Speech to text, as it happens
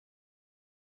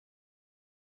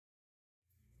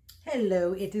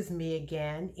Hello, it is me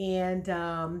again, and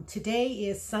today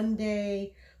is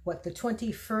Sunday, what, the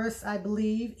 21st, I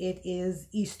believe. It is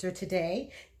Easter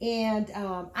today, and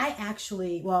I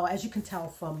actually, well, as you can tell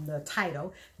from the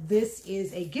title, this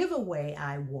is a giveaway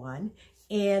I won,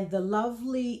 and the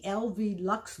lovely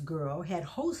LVLuxeGirl had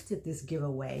hosted this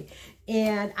giveaway,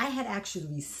 and I had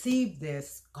actually received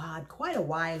this, God, quite a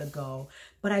while ago,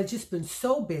 but I've just been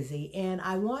so busy, and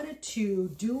I wanted to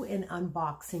do an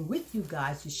unboxing with you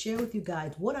guys, to share with you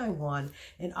guys what I won,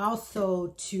 and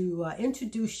also to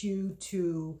introduce you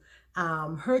to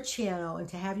her channel, and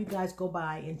to have you guys go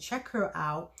by and check her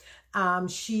out.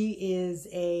 She is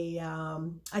a,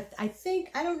 I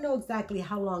think, I don't know exactly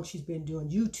how long she's been doing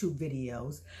YouTube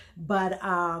videos, but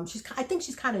I think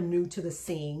she's kind of new to the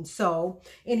scene. So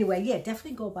anyway, yeah,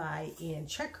 definitely go by and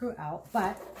check her out.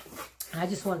 But I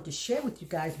just wanted to share with you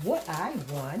guys what I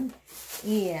won.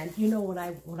 And you know,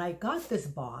 when I got this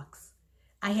box,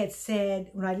 I had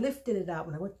said, when I lifted it up,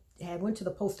 when I went to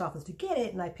the post office to get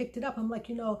it, and I picked it up, I'm like,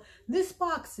 you know, this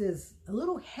box is a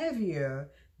little heavier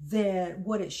than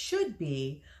what it should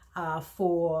be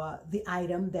for the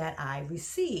item that I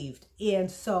received. And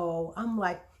so I'm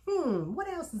like, what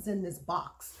else is in this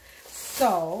box?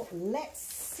 So let's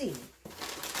see.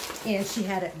 And she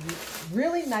had it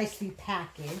really nicely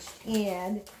packaged.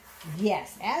 And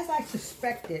yes, as I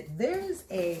suspected, there's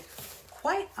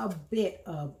quite a bit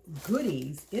of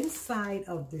goodies inside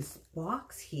of this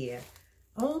box here.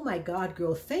 Oh my God,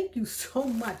 girl, thank you so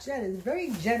much. That is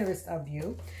very generous of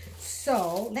you.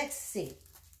 So let's see.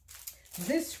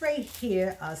 This right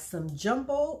here are some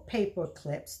jumbo paper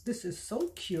clips. This is so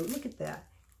cute. Look at that.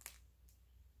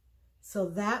 So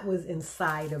that was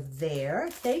inside of there.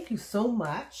 Thank you so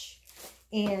much.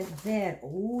 And then,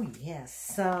 oh yes,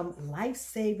 some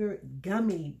Lifesaver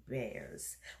gummy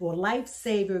bears, or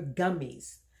Lifesaver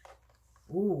gummies.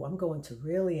 Ooh, I'm going to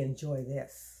really enjoy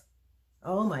this.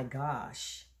 Oh my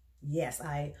gosh. Yes,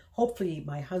 hopefully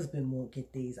my husband won't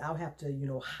get these. I'll have to, you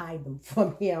know, hide them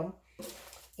from him.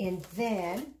 And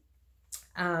then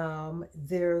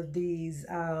there are these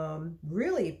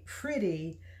really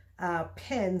pretty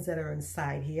pens that are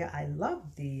inside here. I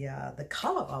love the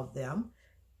color of them.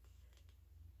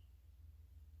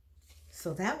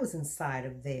 So that was inside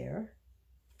of there.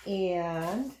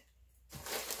 And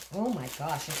oh my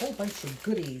gosh, a whole bunch of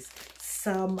goodies.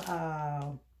 Some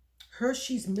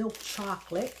Hershey's milk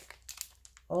chocolate.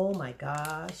 Oh my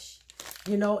gosh.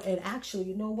 You know, and actually,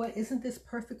 you know what? Isn't this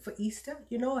perfect for Easter?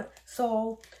 You know what?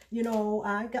 So, you know,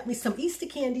 I got me some Easter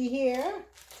candy here.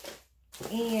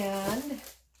 And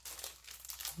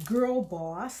Girl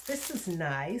Boss. This is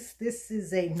nice. This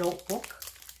is a notebook.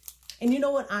 And you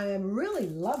know what? I am really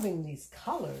loving these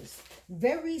colors.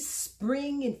 Very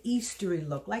spring and Eastery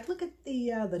look. Like, look at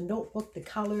the notebook, the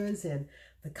colors, and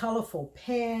the colorful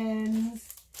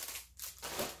pens.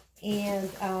 And,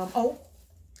 oh,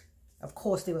 of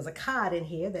course, there was a card in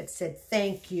here that said,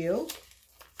 thank you.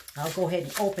 I'll go ahead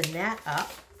and open that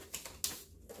up.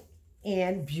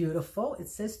 And beautiful. It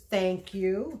says, thank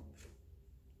you.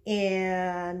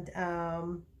 And,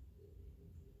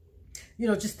 you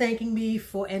know, just thanking me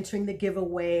for entering the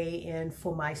giveaway and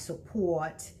for my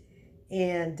support.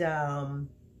 And,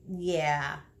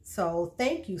 yeah. So,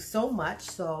 thank you so much.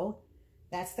 So,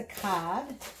 that's the card.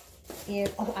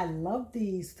 And, oh, I love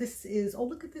these. This is, oh,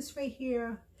 look at this right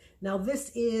here. Now,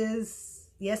 this is,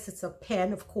 yes, it's a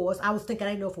pen, of course. I was thinking,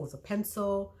 I didn't know if it was a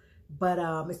pencil, but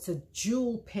it's a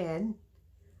jewel pen.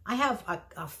 I have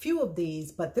a few of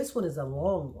these, but this one is a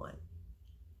long one.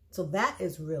 So, that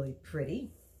is really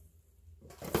pretty.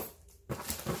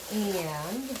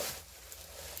 And,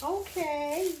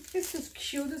 okay, this is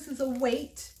cute. This is a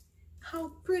weight.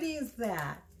 How pretty is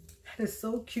that? That is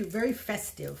so cute. Very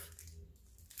festive.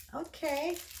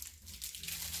 Okay.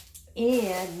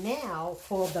 And now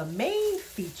for the main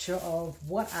feature of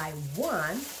what I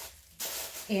won.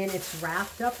 And it's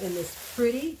wrapped up in this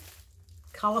pretty,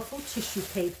 colorful tissue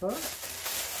paper.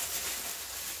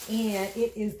 And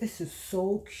this is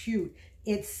so cute.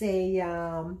 It's a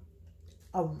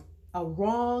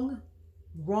wrong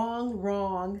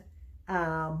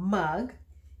mug,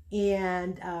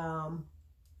 and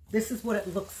this is what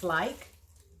it looks like.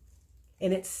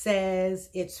 And it says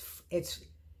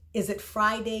is it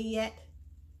Friday yet?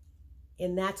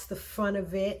 And that's the front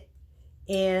of it.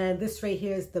 And this right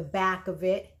here is the back of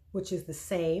it, which is the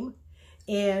same.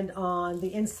 And on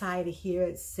the inside of here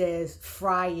it says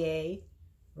Friday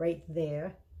right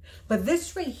there. But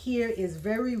this right here is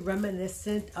very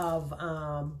reminiscent of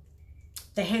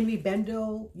the Henry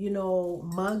Bendel, you know,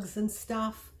 mugs and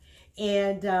stuff.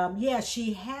 And yeah,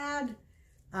 she had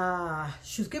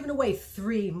she was giving away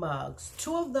 3 mugs.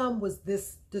 2 of them was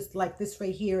this like this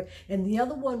right here, and the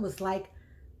other one was like,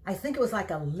 I think it was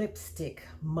like a lipstick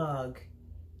mug,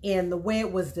 and the way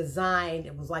it was designed,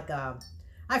 it was like a,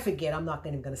 I forget, I'm not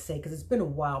even gonna say because it's been a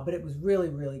while, but it was really,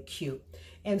 really cute.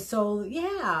 And so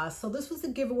yeah, so this was the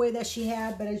giveaway that she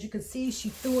had, but as you can see, she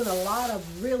threw in a lot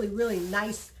of really, really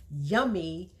nice,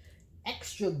 yummy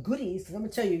extra goodies. I'm gonna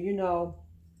tell you, you know,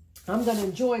 I'm gonna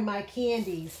enjoy my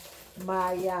candies.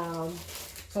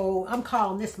 So I'm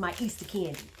calling this my Easter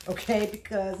candy, okay?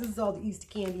 Because this is all the Easter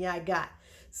candy I got.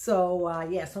 So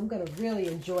yeah, so I'm gonna really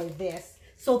enjoy this.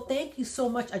 So thank you so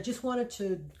much. I just wanted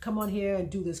to come on here and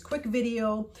do this quick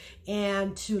video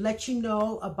and to let you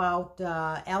know about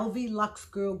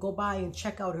LVLuxeGirl. Go by and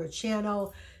check out her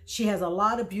channel. She has a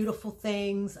lot of beautiful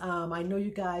things. I know you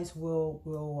guys will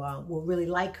really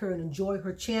like her and enjoy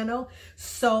her channel.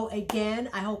 So again,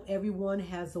 I hope everyone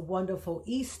has a wonderful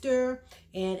Easter.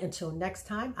 And until next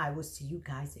time, I will see you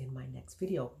guys in my next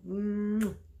video.